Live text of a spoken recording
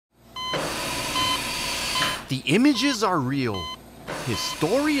The images are real. His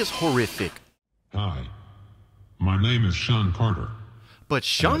story is horrific. Hi, my name is Sean Carter. But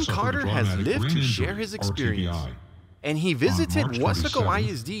Sean Carter has lived to share his experience. And he visited Weslaco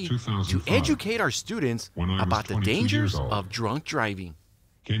ISD to educate our students about the dangers of drunk driving.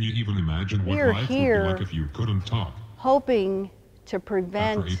 Can you even imagine what life would be like if you couldn't talk? Hoping to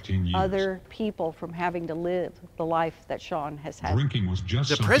prevent other people from having to live the life that Sean has had. Drinking was just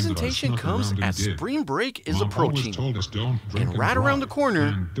The presentation comes as spring break is approaching, and right around the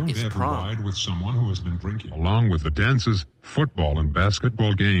corner is prom. Ride with someone who has been drinking. Along with the dances, football and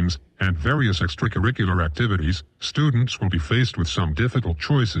basketball games, and various extracurricular activities, students will be faced with some difficult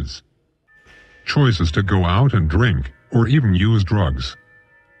choices. Choices to go out and drink, or even use drugs.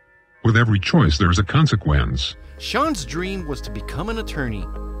 With every choice, there's a consequence. Sean's dream was to become an attorney.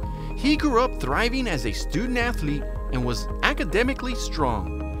 He grew up thriving as a student athlete and was academically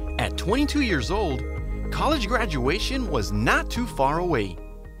strong. At 22 years old, college graduation was not too far away.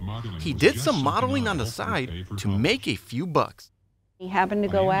 He did some modeling on the side to make a few bucks. He happened to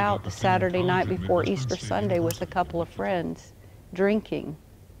go out the Saturday night before Easter Sunday with a couple of friends drinking,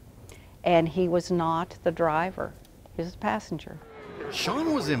 and he was not the driver, he was a passenger.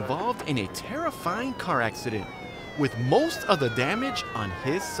 Sean was involved in a terrifying car accident, with most of the damage on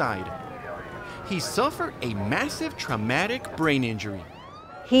his side. He suffered a massive traumatic brain injury.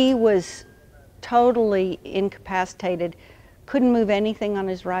 He was totally incapacitated, couldn't move anything on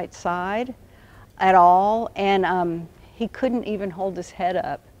his right side at all, and he couldn't even hold his head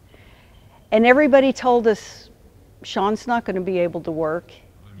up. And everybody told us, Sean's not going to be able to work.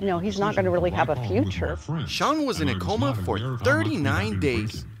 You know, he's not going to really have a future. Sean was in a coma for 39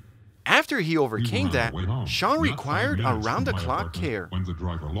 days. After he overcame that, Sean required around-the-clock care.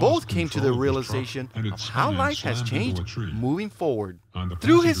 Both came to the realization of how life has changed moving forward.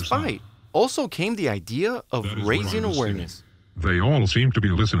 Through his fight also came the idea of raising awareness. They all seem to be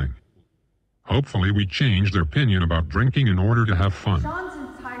listening. Hopefully we change their opinion about drinking in order to have fun.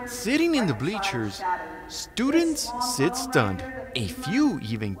 Sitting in the bleachers, students sit stunned. A few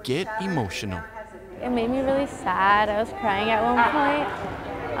even get emotional. It made me really sad. I was crying at one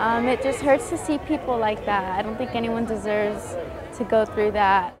point. It just hurts to see people like that. I don't think anyone deserves to go through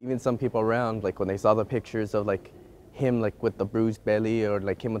that. Even some people around, like when they saw the pictures of like him like with the bruised belly or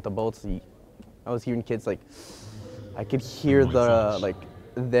like him with the bolts, I was hearing kids like, I could hear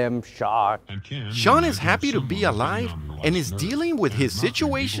them shocked. Sean is happy to be alive and is dealing with his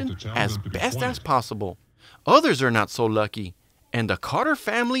situation as best as possible. Others are not so lucky, and the Carter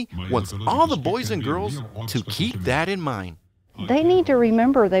family wants all the boys and girls to keep that in mind. They need to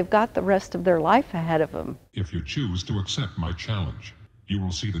remember they've got the rest of their life ahead of them. If you choose to accept my challenge, you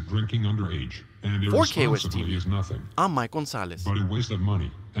will see that drinking underage and For KOS irresponsibility TV, is nothing I'm Gonzalez. but a waste of money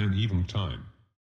and even time.